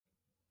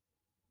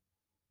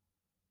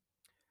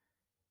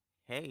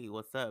Hey,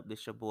 what's up?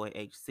 This your boy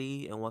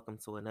HC, and welcome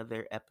to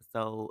another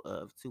episode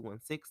of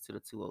 216 to the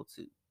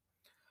 202.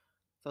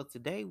 So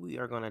today we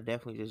are going to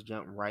definitely just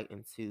jump right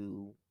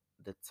into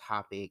the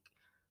topic.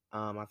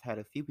 I've had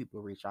a few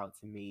people reach out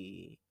to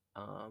me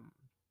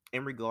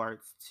in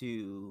regards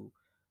to,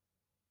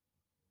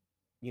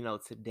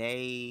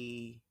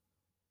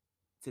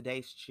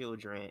 today's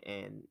children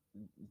and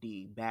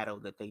the battle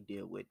that they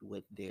deal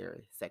with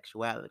their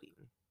sexuality.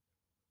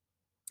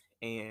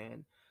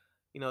 And,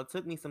 it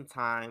took me some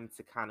time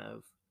to kind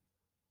of,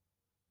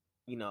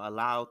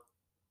 allow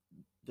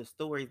the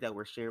stories that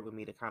were shared with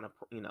me to kind of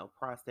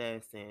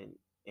process and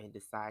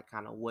decide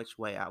kind of which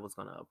way I was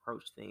going to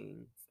approach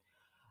things.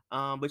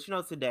 But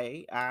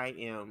today I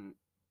am,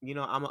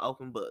 I'm an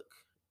open book,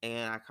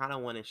 and I kind of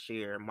want to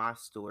share my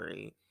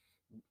story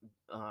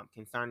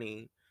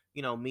concerning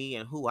me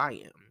and who I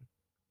am.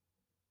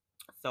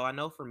 So I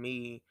know for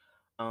me,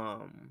 a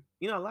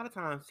lot of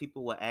times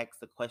people will ask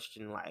the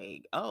question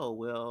like, "Oh,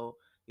 well,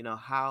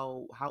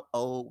 how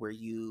old were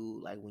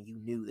you like when you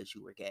knew that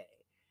you were gay?"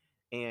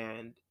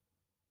 And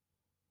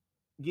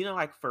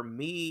like for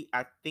me,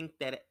 I think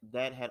that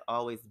that had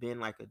always been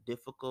like a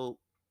difficult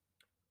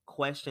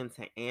question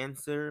to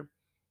answer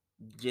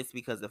just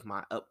because of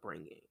my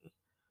upbringing.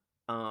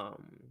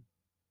 Um,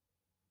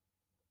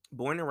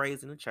 Born and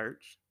raised in the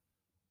church,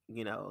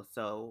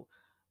 so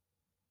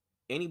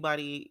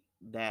anybody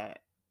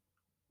that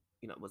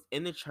was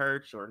in the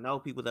church or know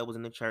people that was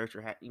in the church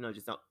or had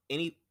just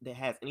any that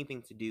has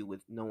anything to do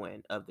with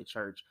knowing of the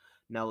church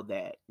know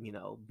that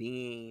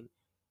being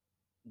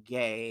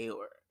gay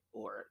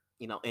or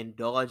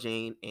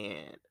indulging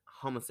in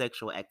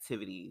homosexual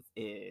activities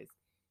is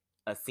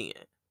a sin.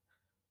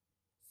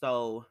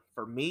 So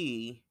for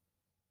me,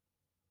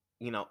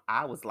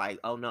 I was like,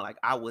 oh no, like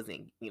I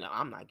wasn't,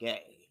 I'm not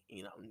gay.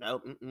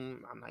 No,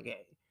 I'm not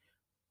gay.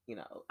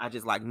 I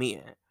just like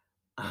men,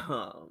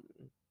 um,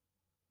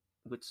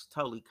 which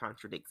totally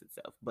contradicts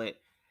itself. But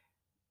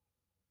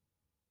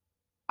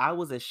I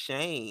was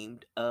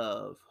ashamed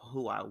of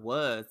who I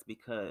was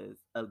because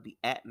of the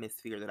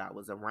atmosphere that I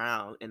was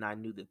around, and I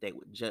knew that they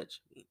would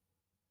judge me.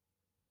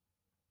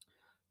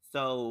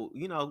 So,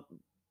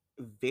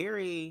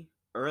 very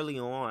early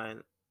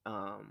on,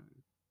 um,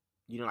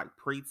 like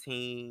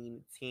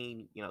preteen,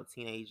 teen,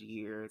 teenage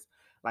years,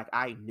 like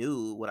I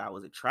knew what I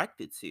was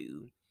attracted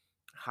to.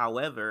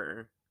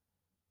 However,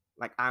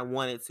 like I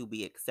wanted to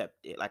be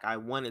accepted, like I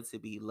wanted to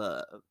be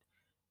loved.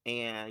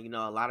 And,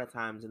 a lot of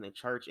times in the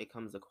church, it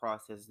comes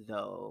across as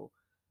though,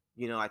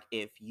 like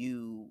if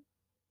you,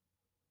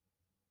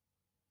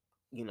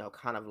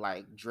 kind of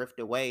like drift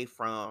away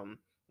from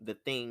the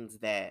things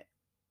that,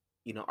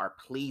 are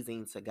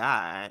pleasing to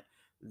God,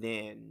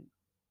 then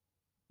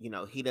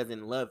he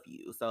doesn't love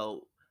you.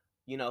 So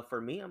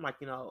for me, I'm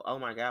like, oh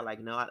my god, like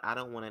no, I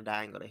don't want to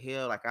die and go to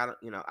hell. Like I don't,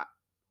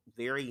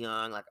 very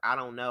young, like I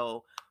don't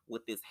know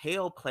what this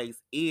hell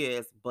place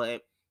is,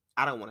 but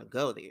I don't want to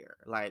go there.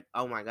 Like,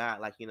 oh my god,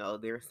 like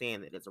they're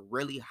saying that it's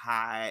really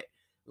hot,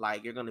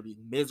 like you're gonna be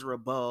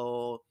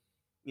miserable.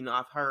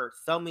 I've heard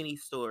so many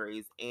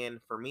stories, and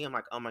for me, I'm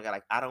like, oh my god,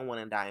 like I don't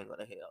want to die and go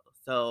to hell.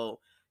 So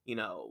you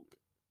know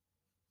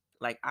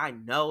like I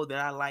know that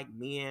I like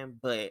men,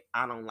 but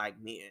I don't like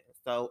men.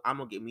 So I'm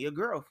gonna get me a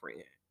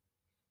girlfriend.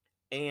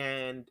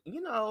 And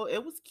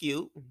it was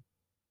cute.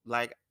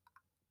 Like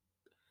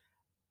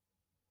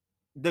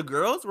the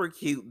girls were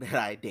cute that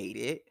I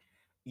dated,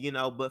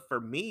 but for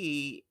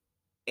me,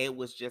 it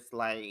was just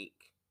like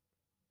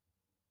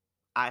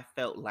I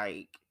felt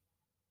like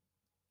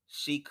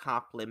she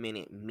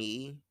complimented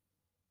me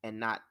and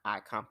not I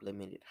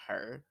complimented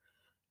her.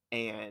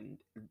 And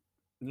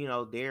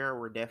there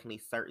were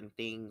definitely certain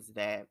things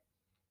that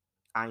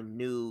I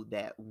knew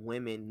that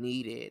women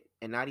needed,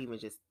 and not even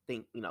just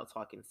think,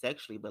 talking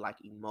sexually, but like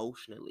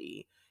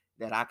emotionally,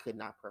 that I could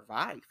not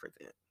provide for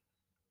them.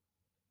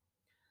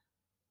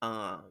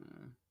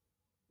 Um,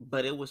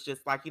 but it was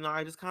just like,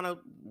 I just kind of,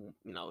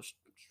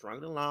 strung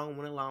it along,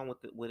 went along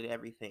with it, with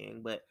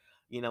everything. But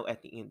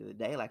at the end of the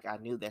day, like I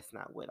knew that's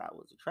not what I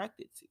was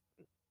attracted to.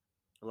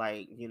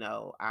 Like,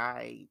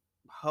 I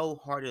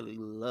wholeheartedly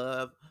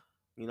love,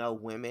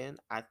 women.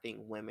 I think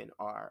women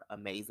are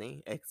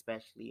amazing,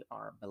 especially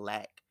our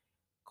black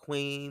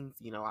queens.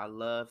 I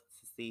love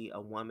to see a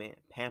woman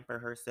pamper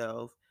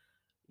herself.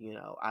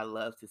 I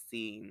love to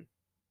see,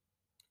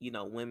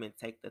 women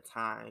take the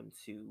time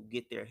to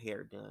get their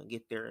hair done,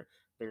 get their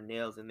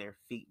nails and their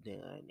feet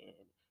done,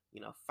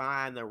 and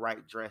find the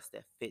right dress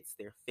that fits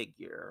their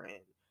figure.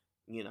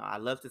 And I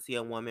love to see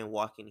a woman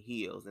walk in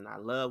heels, and I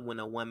love when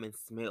a woman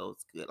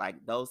smells good. Like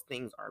those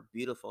things are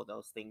beautiful,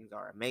 those things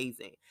are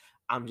amazing.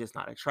 I'm just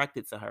not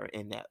attracted to her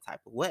in that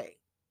type of way.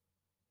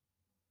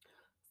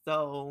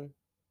 So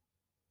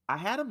I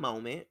had a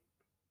moment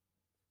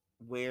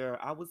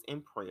where I was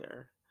in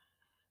prayer,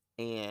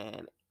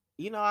 and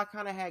I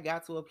kind of had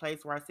got to a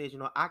place where I said,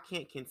 I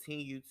can't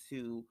continue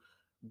to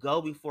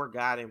go before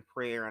God in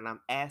prayer, and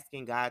I'm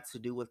asking God to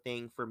do a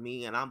thing for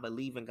me, and I'm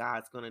believing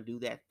God's going to do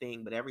that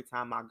thing, but every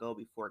time I go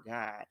before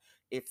God,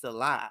 it's a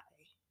lie.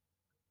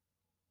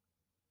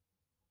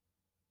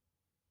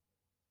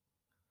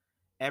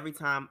 Every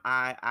time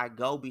I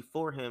go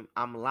before him,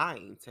 I'm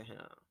lying to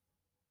him.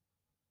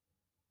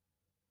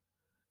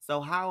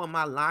 So how am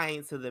I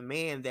lying to the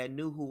man that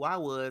knew who I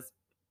was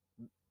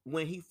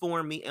when he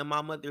formed me in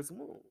my mother's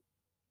womb?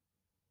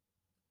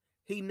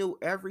 He knew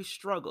every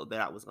struggle that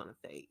I was going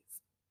to face.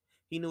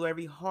 He knew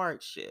every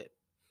hardship.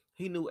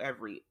 He knew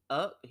every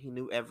up, he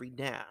knew every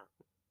down.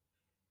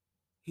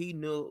 He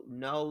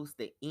knows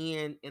the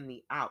in and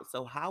the out.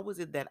 So how is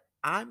it that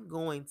I'm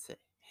going to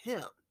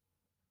him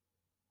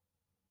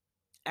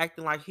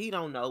acting like he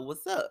don't know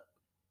what's up?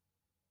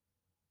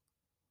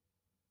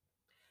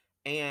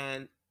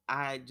 And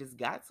I just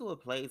got to a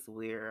place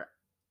where,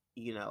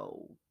 you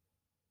know,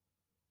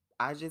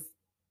 I just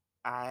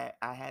I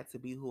had to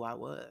be who I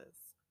was.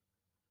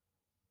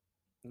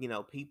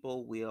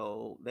 People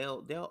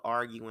they'll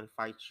argue and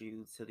fight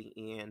you to the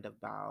end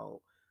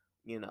about,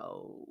 you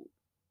know,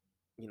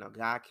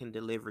 God can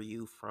deliver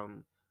you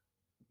from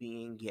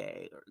being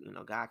gay,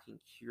 or God can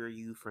cure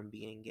you from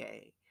being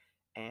gay.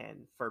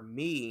 And for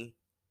me,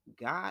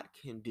 God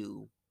can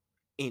do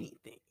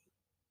anything.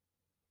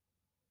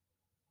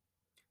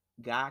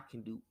 God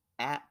can do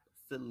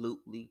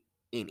absolutely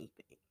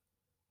anything.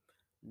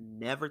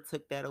 Never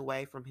took that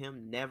away from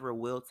him, never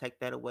will take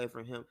that away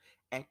from him.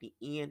 At the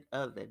end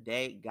of the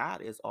day,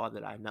 God is all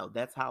that I know.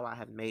 That's how I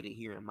have made it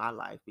here in my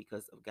life,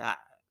 because of God.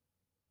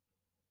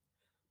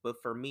 But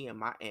for me and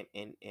my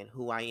and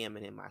who I am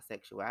and in my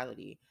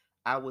sexuality,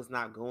 I was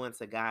not going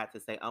to God to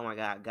say, "Oh my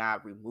God,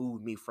 God,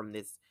 remove me from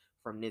this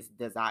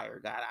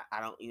desire. God,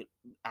 I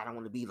don't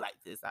want to be like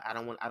this. I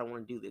don't want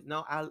to do this."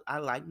 No, I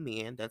like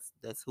men. That's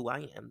who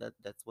I am.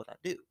 That's what I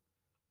do.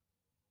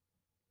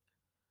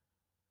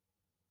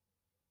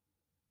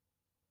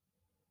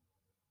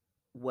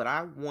 What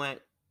I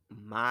want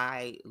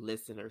my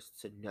listeners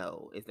to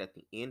know is, at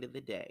the end of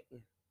the day,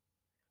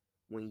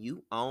 when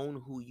you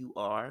own who you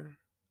are,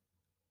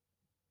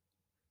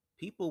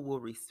 people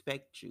will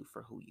respect you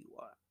for who you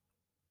are.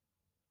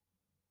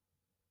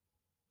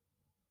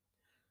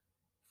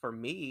 For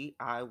me,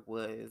 I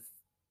was,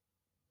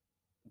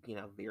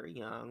 very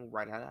young,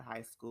 right out of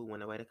high school,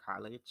 went away to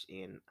college,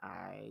 and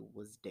I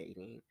was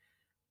dating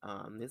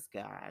this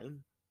guy,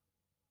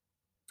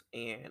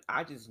 and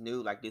I just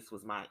knew like this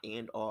was my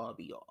end all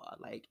be all.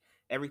 Like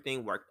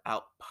everything worked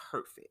out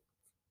perfect.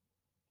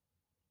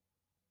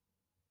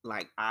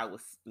 Like I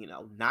was,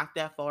 not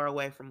that far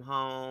away from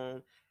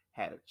home,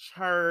 had a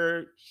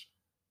church,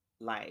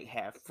 like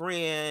had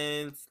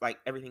friends, like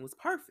everything was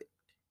perfect.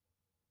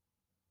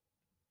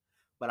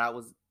 But I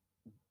was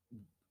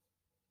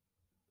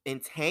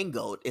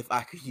entangled, if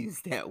I could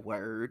use that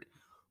word,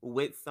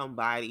 with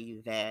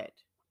somebody that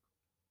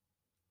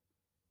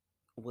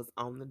was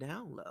on the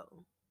down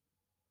low.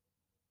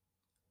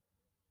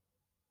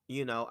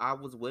 I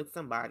was with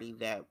somebody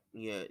that,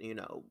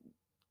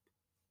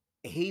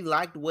 he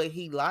liked what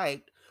he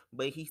liked,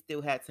 but he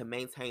still had to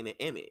maintain an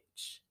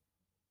image.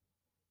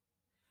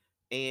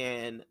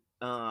 And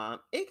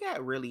it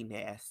got really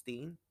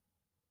nasty.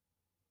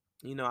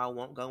 I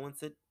won't go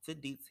into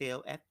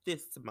detail at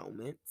this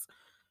moment.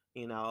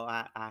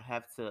 I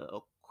have to,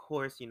 of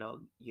course,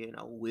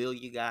 will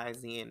you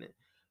guys in.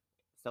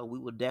 So we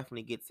will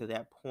definitely get to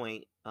that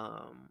point.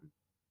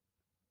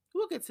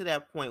 We'll get to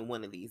that point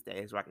one of these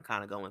days where I can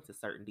kind of go into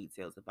certain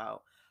details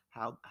about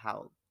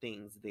how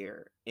things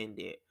there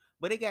ended.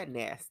 But it got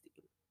nasty.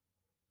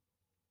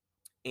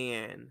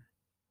 And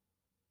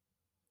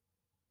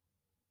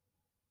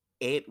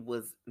it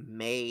was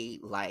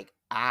made like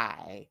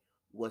I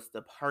was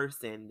the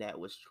person that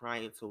was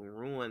trying to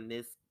ruin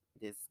this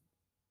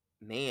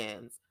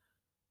man's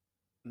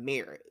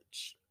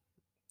marriage.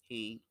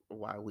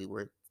 While we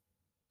were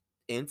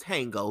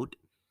entangled,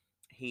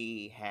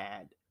 he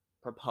had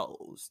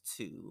proposed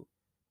to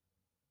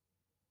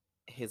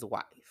his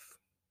wife,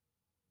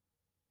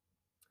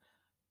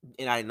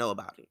 and I didn't know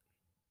about it.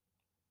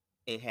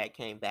 It had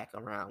came back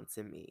around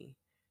to me.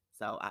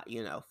 So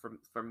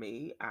for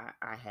me,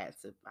 I had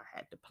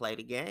to play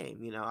the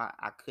game.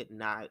 I could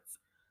not,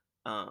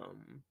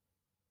 um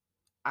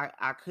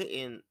I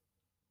couldn't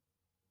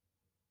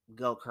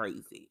go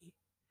crazy,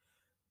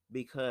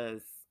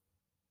 because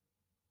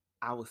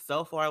I was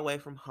so far away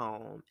from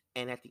home,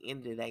 and at the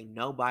end of the day,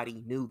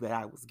 nobody knew that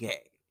I was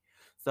gay.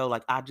 So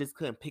like I just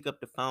couldn't pick up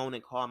the phone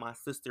and call my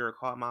sister or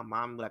call my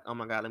mom and be like, "Oh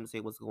my God, let me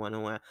see what's going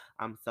on.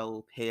 I'm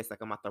so pissed,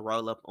 like I'm about to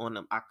roll up on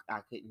them." I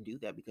couldn't do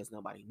that because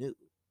nobody knew.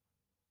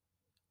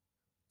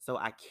 So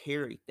I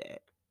carried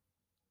that.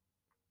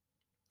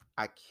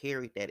 I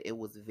carried that. It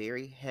was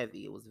very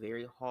heavy. It was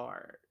very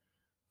hard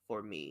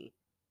for me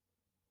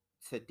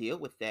to deal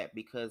with that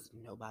because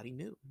nobody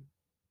knew.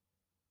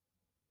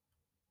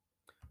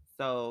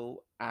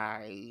 So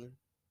I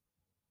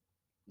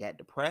got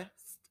depressed.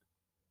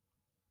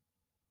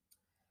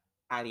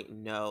 I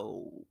didn't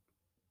know.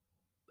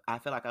 I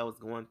felt like I was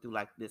going through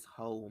like this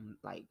whole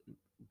like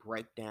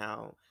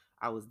breakdown.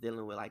 I was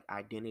dealing with like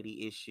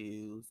identity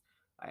issues.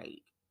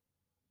 Like,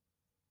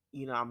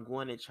 I'm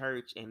going to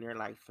church and they're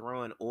like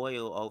throwing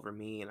oil over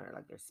me, and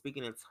they're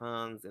speaking in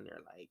tongues, and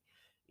they're like,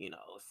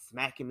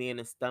 smacking me in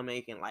the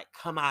stomach and like,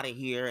 come out of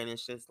here. And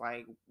it's just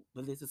like,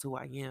 but this is who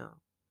I am.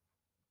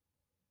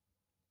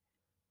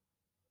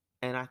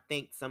 And I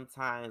think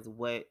sometimes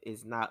what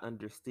is not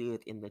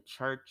understood in the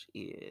church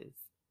is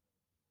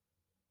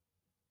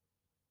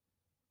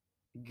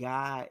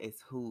God is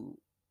who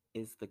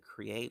is the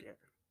creator.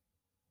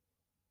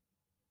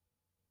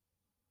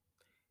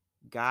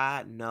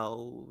 God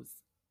knows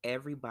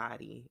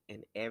everybody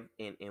and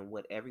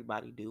what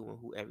everybody do and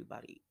who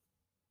everybody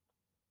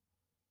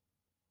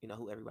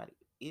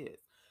is.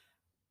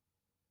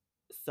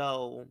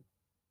 So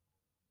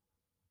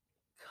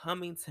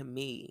coming to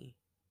me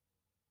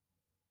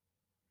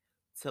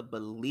to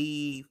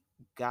believe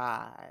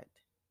God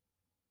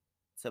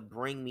to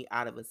bring me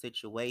out of a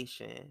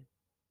situation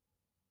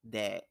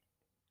that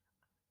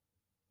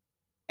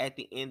at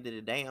the end of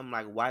the day, I'm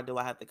like, why do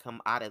I have to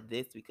come out of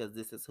this? Because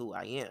this is who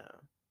I am.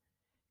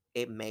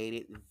 It made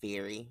it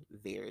very,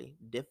 very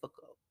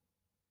difficult.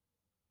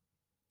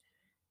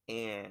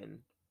 And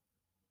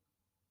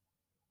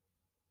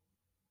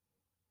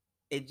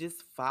it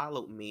just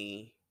followed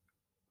me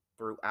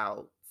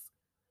throughout,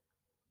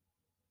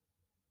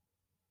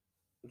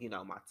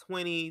 my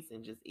 20s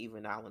and just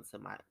even now into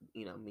my,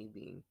 me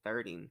being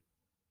 30,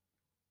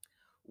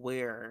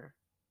 where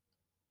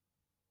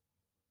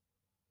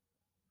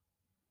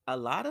a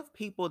lot of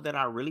people that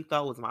I really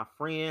thought was my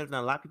friends and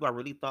a lot of people I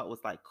really thought was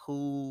like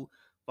cool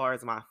as far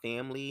as my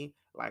family,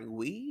 like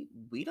we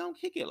don't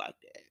kick it like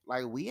that.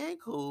 Like we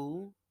ain't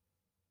cool.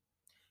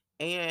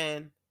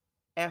 And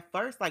at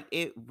first, like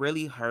it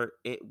really hurt.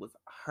 It was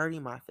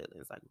hurting my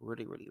feelings, like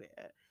really, really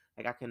bad.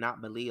 Like I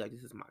cannot believe like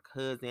this is my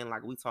cousin.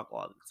 Like we talk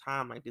all the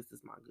time. Like this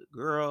is my good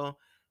girl.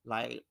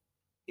 Like,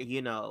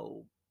 you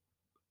know,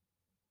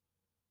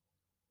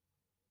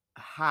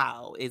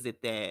 how is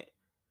it that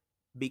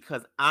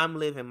because I'm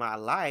living my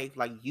life,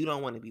 like you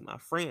don't want to be my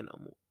friend no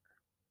more?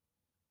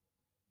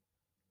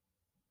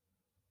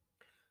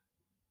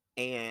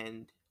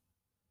 And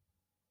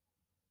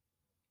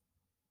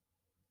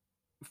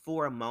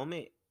for a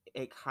moment,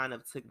 it kind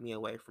of took me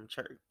away from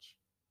church.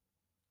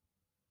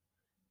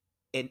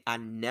 And I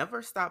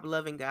never stopped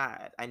loving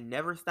God. I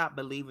never stopped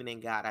believing in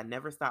God. I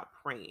never stopped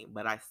praying,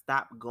 but I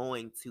stopped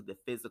going to the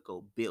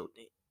physical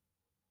building.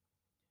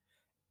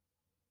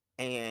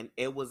 And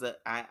it was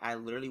I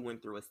literally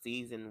went through a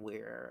season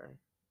where,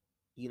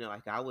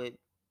 like I would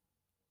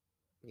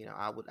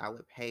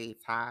pay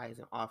tithes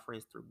and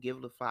offerings through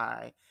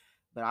Givelify,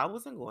 but I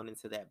wasn't going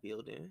into that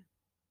building.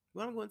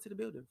 What I'm going to the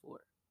building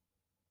for?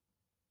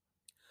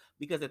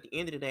 Because at the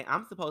end of the day,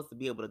 I'm supposed to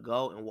be able to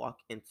go and walk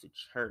into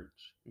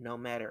church no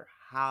matter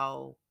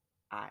how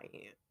I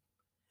am.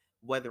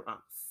 Whether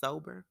I'm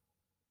sober,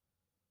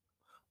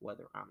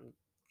 whether I'm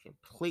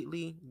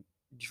completely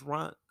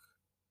drunk,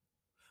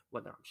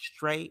 whether I'm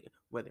straight,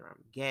 whether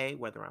I'm gay,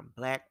 whether I'm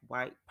black,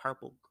 white,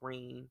 purple,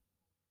 green.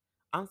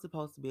 I'm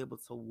supposed to be able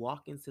to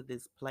walk into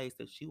this place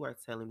that you are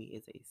telling me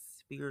is a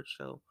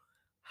spiritual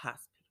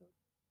hospital.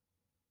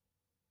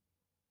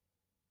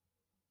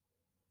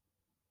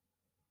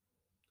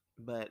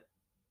 But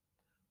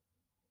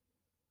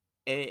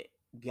it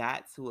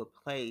got to a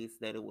place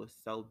that it was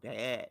so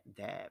bad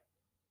that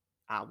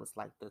I was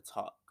like the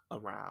talk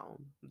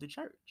around the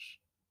church.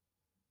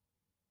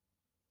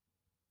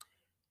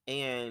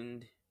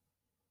 And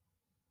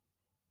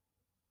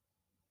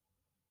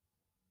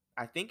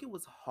I think it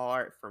was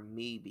hard for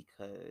me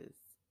because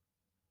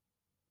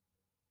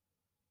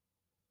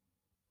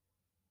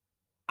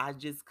I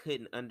just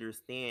couldn't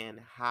understand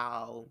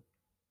how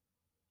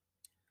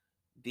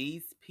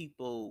these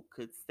people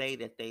could say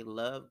that they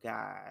love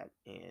God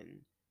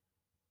and,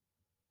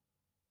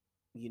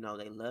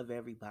 they love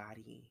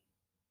everybody,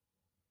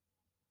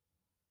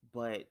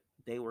 but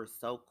they were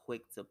so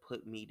quick to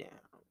put me down.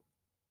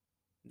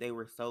 They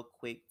were so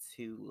quick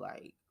to,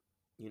 like,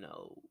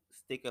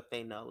 stick up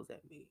their nose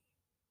at me.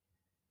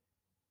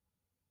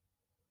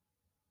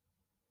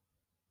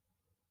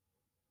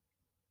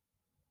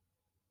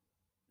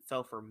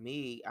 So for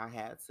me, I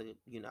had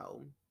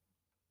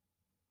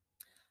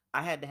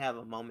to have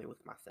a moment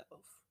with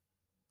myself.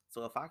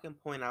 So if I can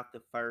point out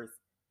the first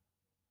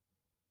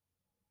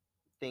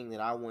thing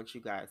that I want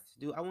you guys to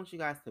do, I want you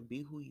guys to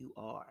be who you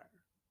are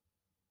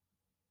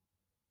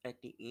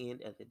at the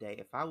end of the day.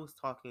 If I was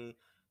talking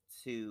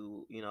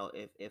to,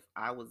 if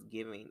I was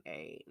giving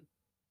a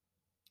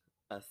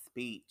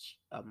speech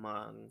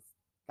amongst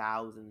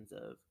thousands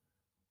of,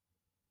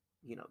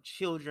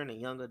 children and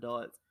young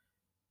adults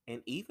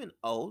and even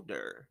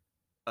older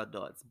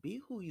adults, be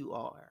who you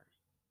are.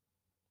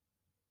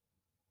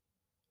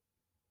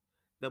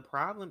 The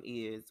problem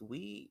is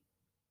we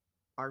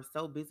are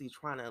so busy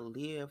trying to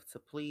live to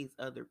please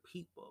other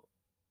people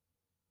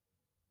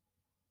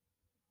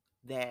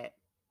that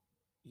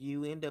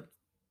you end up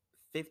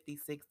 50,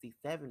 60,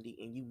 70,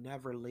 and you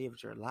never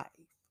lived your life.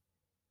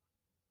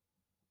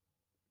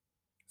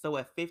 So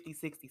at 50,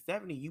 60,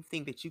 70, you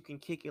think that you can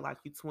kick it like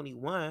you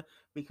 21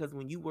 because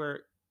when you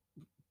were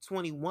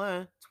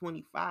 21,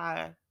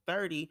 25,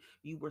 30,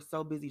 you were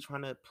so busy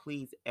trying to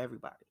please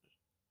everybody.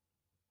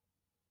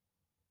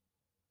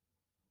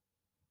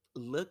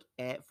 look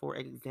at, for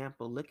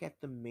example, look at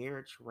the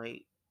marriage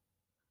rate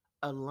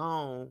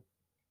alone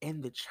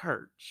in the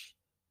church.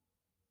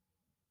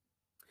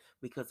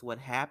 Because what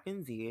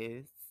happens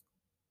is,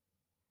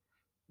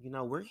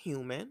 we're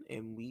human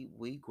and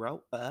we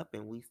grow up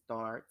and we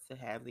start to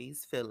have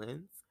these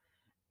feelings,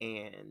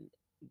 and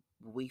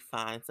we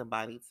find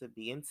somebody to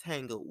be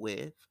entangled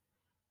with,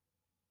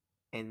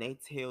 and they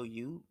tell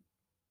you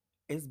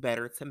it's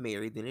better to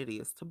marry than it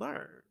is to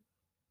burn.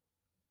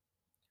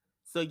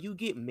 So you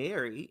get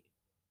married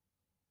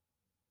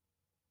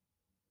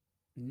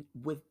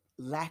with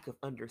lack of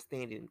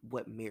understanding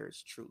what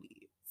marriage truly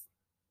is.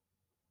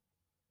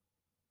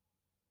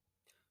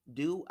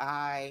 Do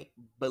I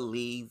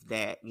believe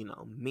that,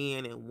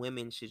 men and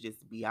women should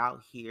just be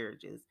out here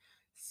just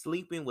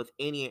sleeping with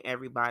any and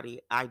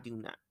everybody? I do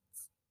not.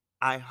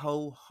 I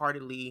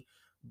wholeheartedly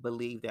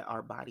believe that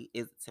our body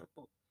is a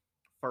temple.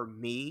 For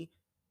me,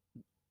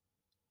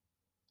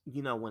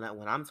 when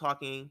I'm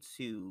talking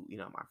to,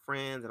 my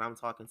friends and I'm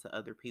talking to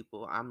other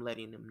people, I'm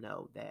letting them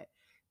know that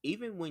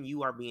even when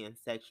you are being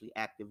sexually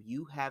active,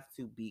 you have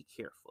to be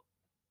careful,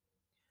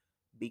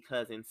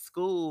 because in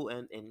school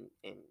and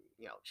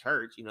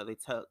church,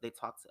 they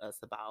talk to us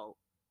about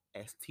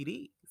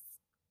STDs,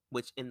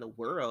 which in the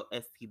world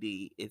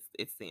STD is,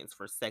 it stands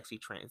for sexually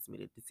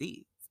transmitted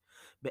disease,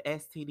 but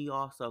STD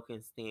also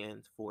can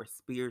stand for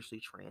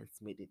spiritually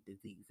transmitted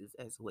diseases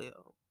as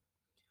well.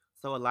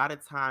 So a lot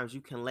of times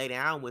you can lay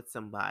down with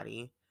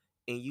somebody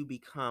and you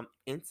become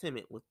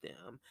intimate with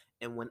them,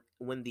 and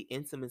when the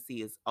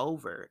intimacy is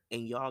over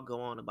and y'all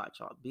go on about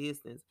y'all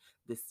business,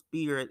 the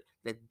spirit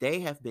that they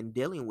have been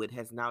dealing with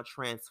has now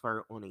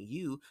transferred onto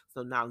you.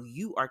 So now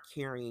you are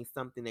carrying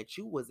something that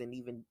you wasn't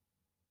even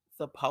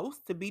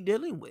supposed to be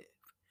dealing with.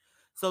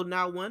 So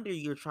now wonder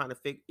you're trying to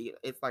figure,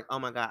 it's like, oh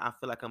my God, I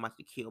feel like I'm about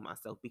to kill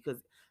myself,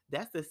 because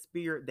that's the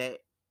spirit that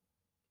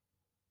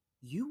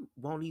you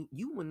wouldn't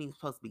even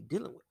supposed to be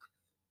dealing with.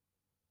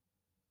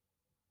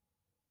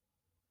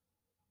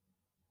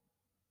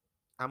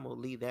 I'm gonna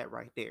leave that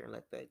right there and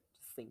let that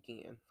sink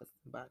in for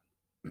somebody.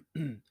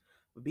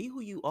 Be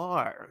who you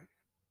are.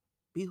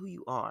 Be who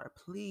you are,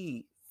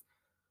 please.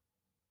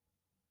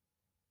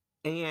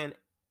 And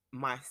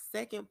my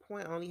second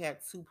point, I only had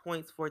 2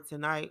 points for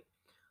tonight.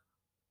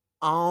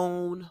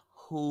 Own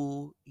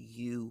who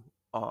you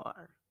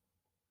are.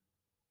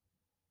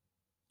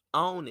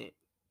 Own it.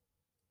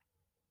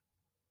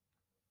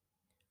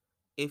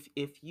 If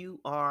you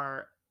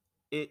are,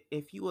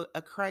 if you are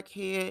a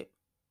crackhead,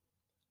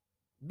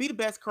 be the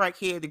best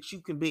crackhead that you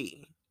can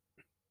be.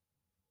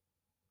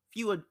 If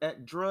you a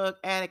drug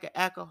addict, an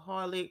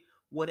alcoholic,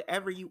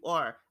 whatever you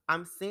are,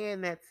 I'm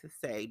saying that to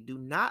say,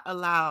 don't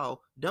allow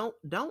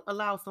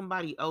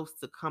somebody else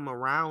to come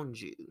around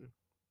you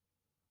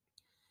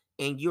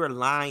and you're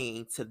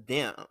lying to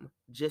them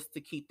just to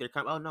keep their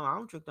oh no, I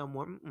don't drink no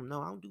more.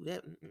 No, I don't do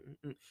that.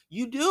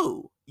 You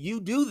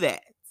do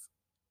that.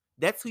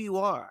 That's who you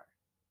are.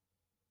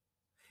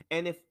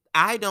 And if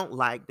I don't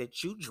like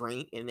that you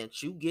drink and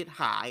that you get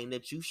high and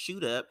that you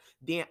shoot up,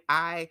 then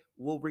I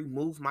will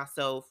remove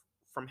myself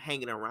from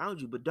hanging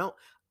around you. But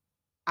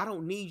I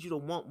don't need you to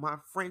want my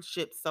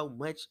friendship so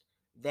much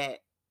that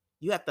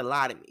you have to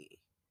lie to me.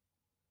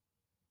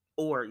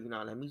 Or,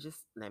 let me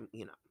just let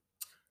me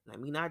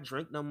not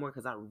drink no more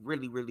because I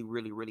really, really,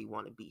 really, really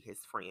want to be his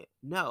friend.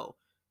 No.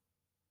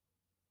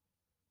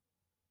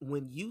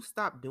 When you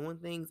stop doing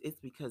things, it's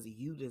because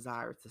you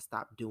desire to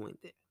stop doing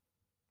them.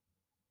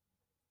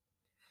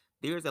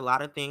 There's a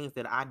lot of things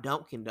that I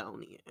don't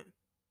condone in.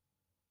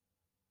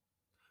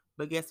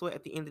 But guess what?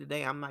 At the end of the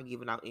day, I'm not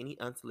giving out any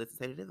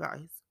unsolicited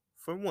advice,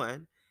 for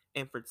one.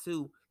 And for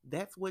two,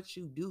 that's what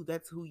you do.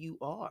 That's who you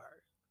are.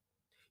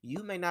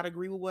 You may not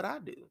agree with what I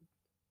do.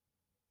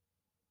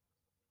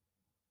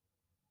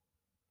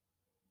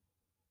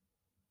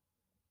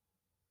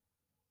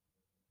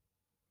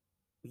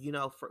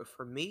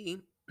 For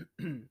me,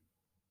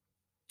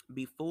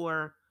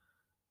 before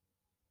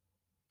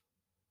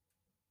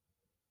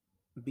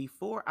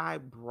before I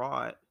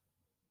brought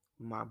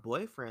my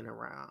boyfriend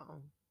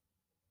around,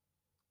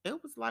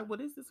 it was like, well,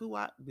 this is who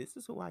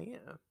I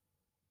am.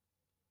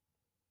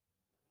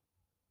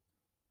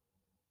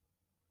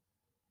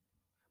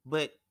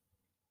 But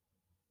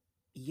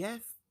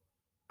yes,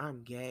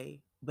 I'm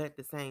gay, but at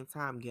the same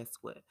time, guess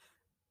what?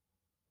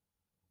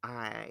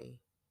 I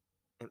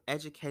am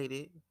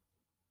educated.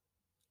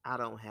 I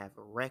don't have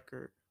a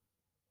record.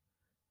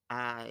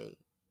 I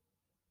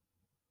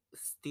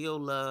still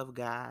love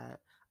God.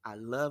 I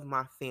love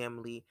my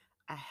family.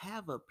 I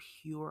have a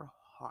pure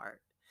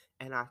heart.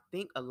 And I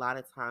think a lot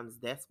of times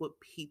that's what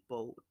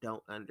people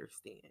don't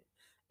understand.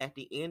 At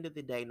the end of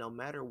the day, no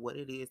matter what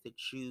it is that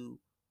you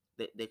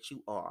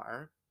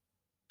are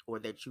or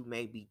that you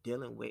may be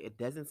dealing with, it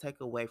doesn't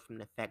take away from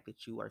the fact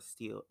that you are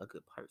still a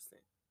good person.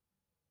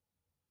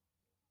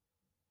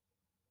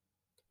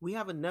 We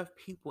have enough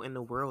people in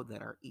the world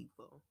that are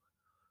evil.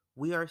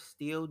 We are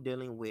still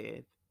dealing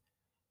with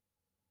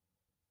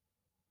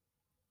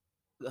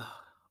ugh,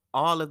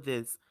 all of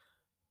this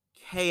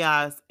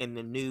chaos in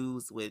the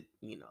news with,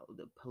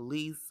 the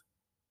police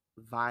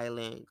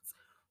violence,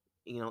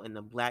 in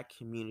the black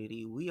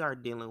community. We are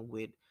dealing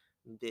with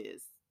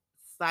this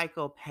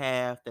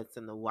psychopath that's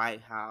in the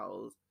White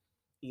House.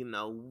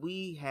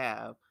 We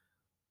have,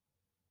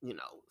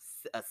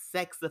 a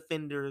sex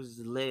offenders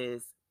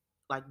list.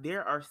 Like,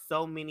 there are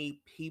so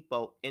many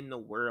people in the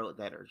world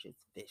that are just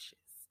vicious.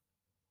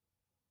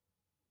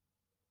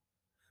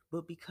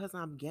 But because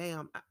I'm gay,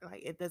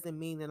 like, it doesn't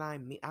mean that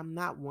I'm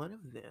not one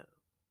of them.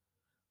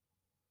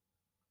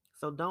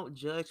 So don't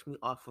judge me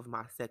off of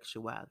my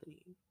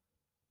sexuality.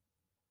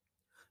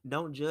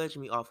 Don't judge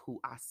me off who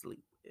I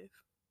sleep with.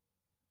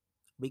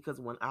 Because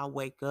when I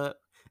wake up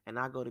and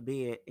I go to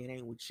bed, it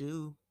ain't with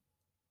you.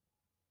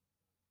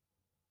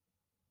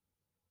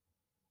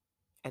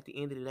 At the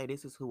end of the day,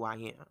 this is who I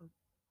am.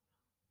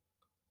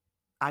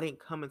 I didn't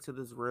come into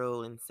this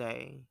world and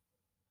say,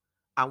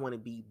 I want to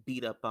be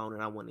beat up on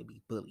and I want to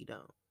be bullied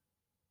on.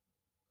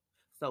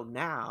 So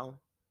now,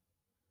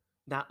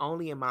 not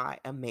only am I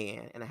a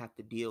man and I have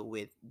to deal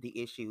with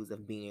the issues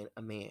of being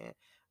a man,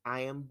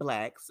 I am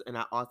black and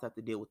I also have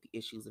to deal with the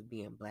issues of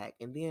being black.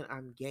 And then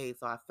I'm gay,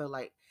 so I feel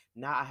like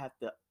now I have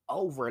to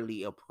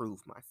overly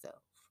approve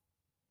myself.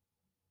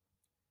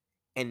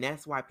 And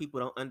that's why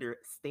people don't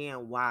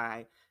understand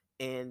why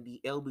in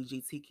the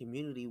LBGT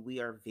community we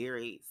are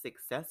very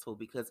successful,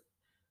 because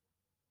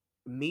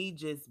me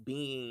just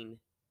being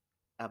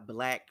a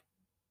black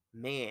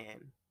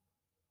man,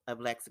 a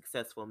black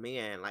successful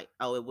man, like,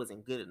 oh, it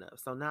wasn't good enough.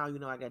 So now,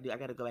 I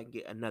gotta go back and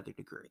get another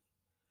degree.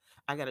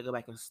 I gotta go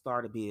back and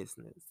start a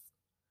business.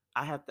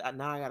 I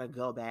gotta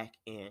go back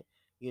and,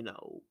 you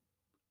know,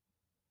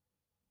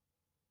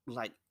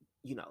 like,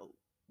 you know,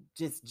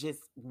 just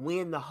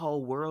win the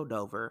whole world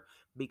over,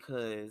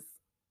 because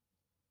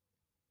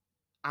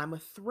I'm a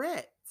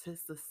threat to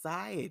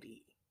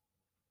society.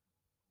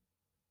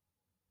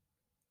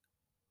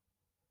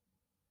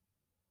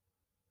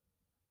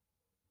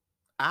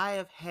 I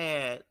have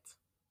had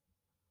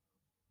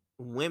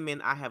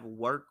women I have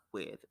worked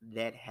with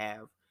that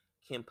have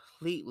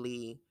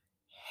completely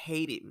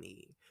hated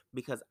me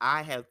because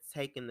I have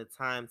taken the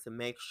time to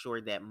make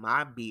sure that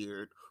my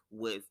beard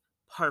was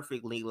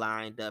perfectly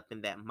lined up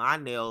and that my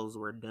nails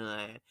were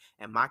done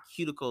and my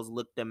cuticles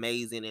looked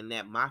amazing and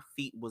that my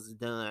feet was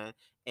done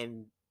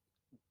and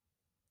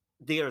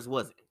theirs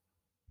wasn't.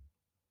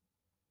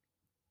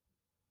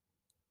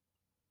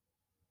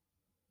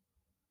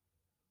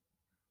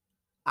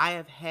 I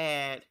have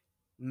had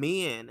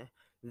men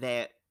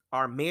that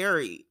are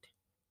married.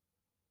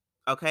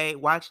 Okay,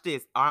 watch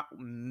this. Are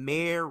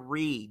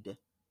married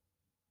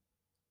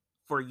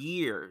for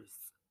years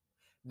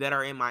that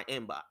are in my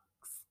inbox.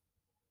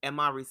 And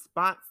my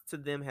response to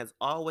them has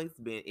always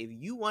been, if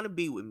you want to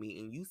be with me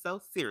and you so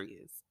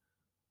serious,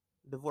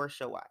 divorce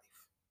your wife.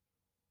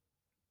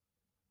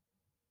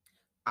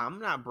 I'm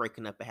not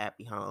breaking up a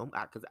happy home,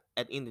 because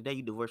at the end of the day,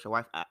 you divorce your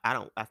wife.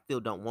 I still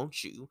don't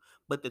want you.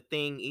 But the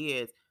thing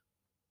is,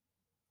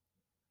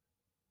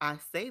 I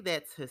say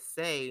that to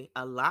say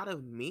a lot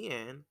of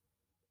men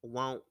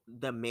want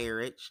the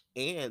marriage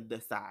and the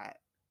side.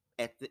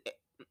 At the,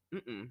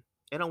 it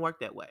don't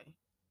work that way.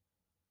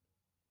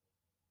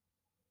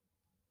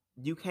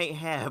 You can't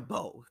have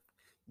both.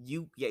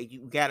 You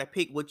gotta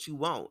pick what you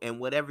want, and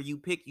whatever you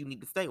pick, you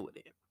need to stay with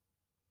it.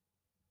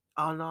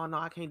 Oh no, no,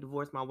 I can't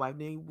divorce my wife.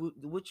 Then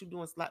what you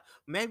doing?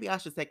 Maybe I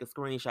should take a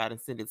screenshot and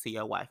send it to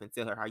your wife and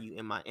tell her how you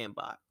in my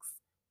inbox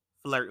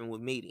flirting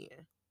with me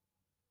then.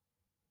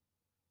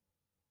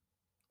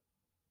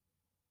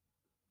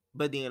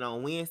 But then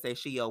on Wednesday,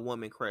 she your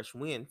woman crush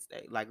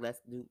Wednesday. Like, let's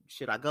do.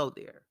 Should I go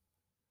there?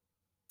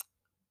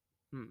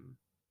 Hmm.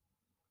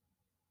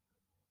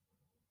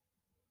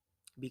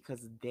 Because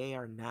they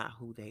are not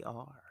who they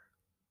are.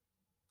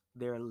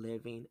 They're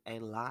living a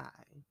lie.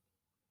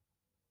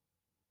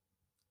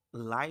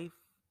 Life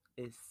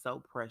is so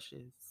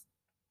precious.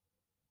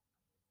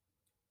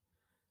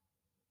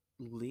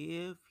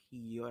 Live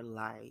your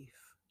life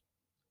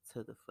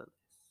to the fullest.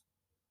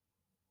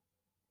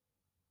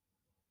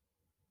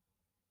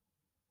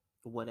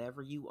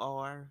 Whatever you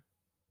are,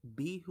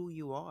 be who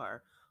you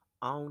are,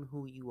 own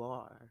who you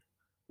are.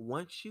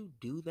 Once you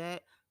do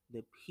that,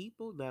 the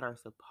people that are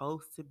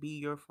supposed to be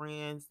your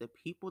friends, the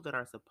people that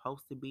are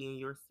supposed to be in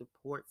your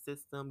support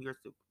system, your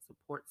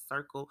support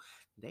circle,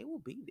 they will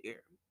be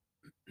there.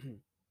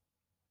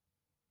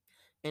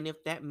 And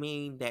if that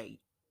means that,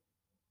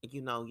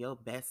 your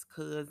best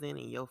cousin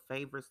and your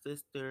favorite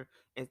sister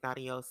is not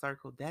in your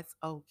circle, that's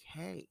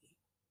okay.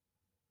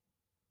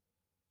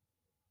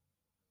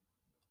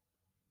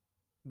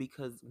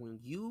 Because when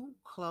you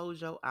close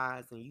your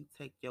eyes and you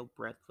take your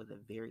breath for the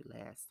very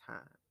last time,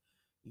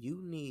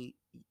 you need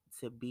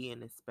to be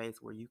in a space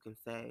where you can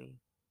say,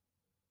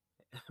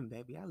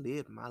 baby, I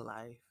lived my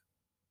life.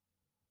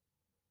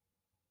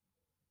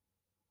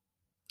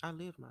 I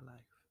lived my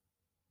life.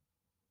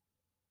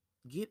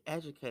 Get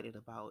educated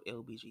about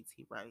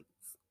LBGT rights.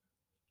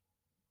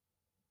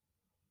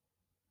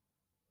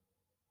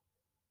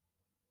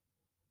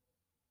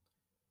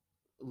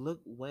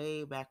 Look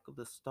way back of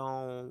the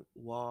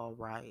Stonewall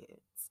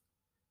riots.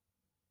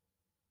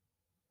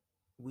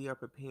 we are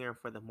preparing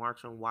for the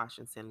March on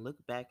Washington. Look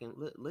back and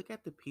look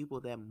at the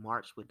people that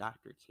marched with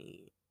Dr.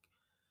 King.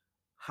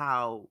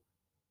 How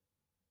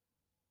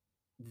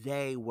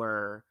they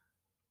were,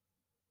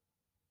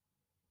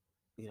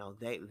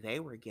 they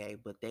were gay,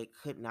 but they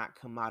could not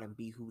come out and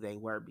be who they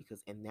were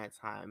because in that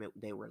time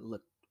they were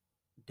looked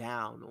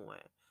down on.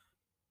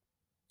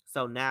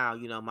 So now,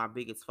 my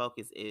biggest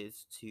focus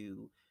is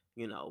to,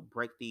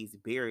 break these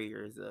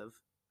barriers of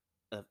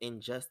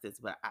injustice.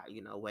 But I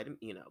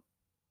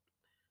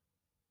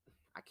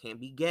can't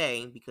be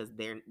gay because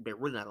they're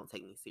really not gonna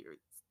take me serious.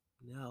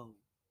 No.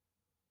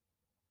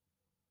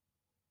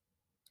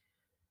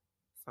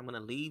 So I'm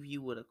gonna leave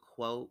you with a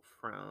quote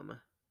from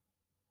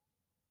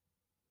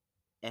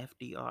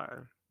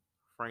FDR,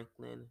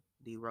 Franklin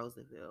D.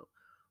 Roosevelt.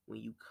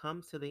 When you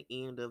come to the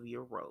end of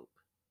your rope,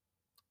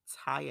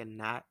 tie a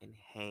knot and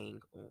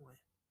hang on.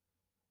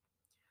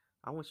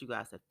 I want you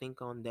guys to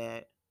think on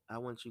that. I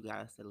want you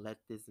guys to let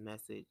this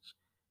message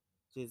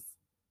just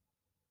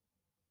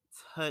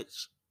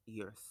touch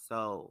your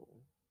soul.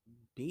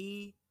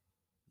 Be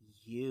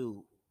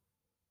you.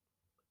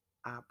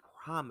 I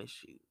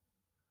promise you,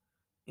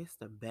 it's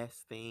the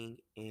best thing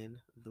in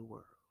the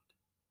world.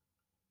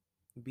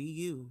 Be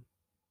you.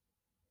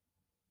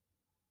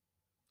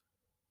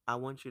 I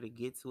want you to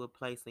get to a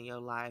place in your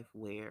life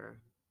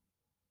where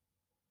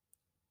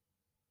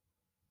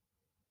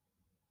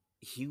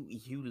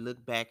you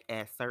look back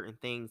at certain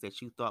things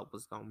that you thought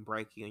was gonna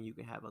break you and you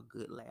can have a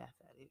good laugh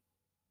at it.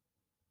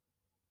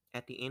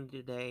 At the end of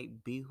the day,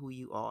 be who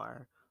you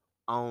are,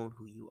 own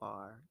who you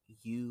are.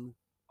 You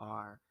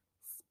are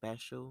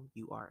special,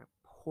 you are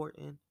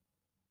important,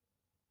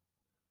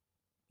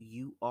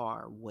 you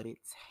are what it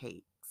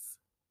takes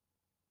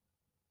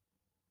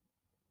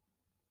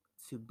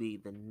to be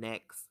the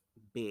next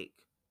big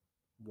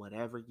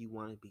whatever you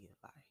want to be in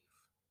life.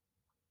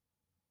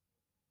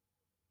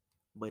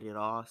 But it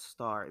all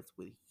starts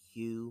with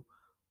you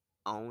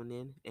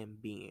owning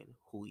and being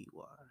who you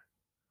are.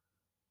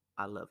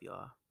 I love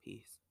y'all.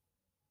 Peace.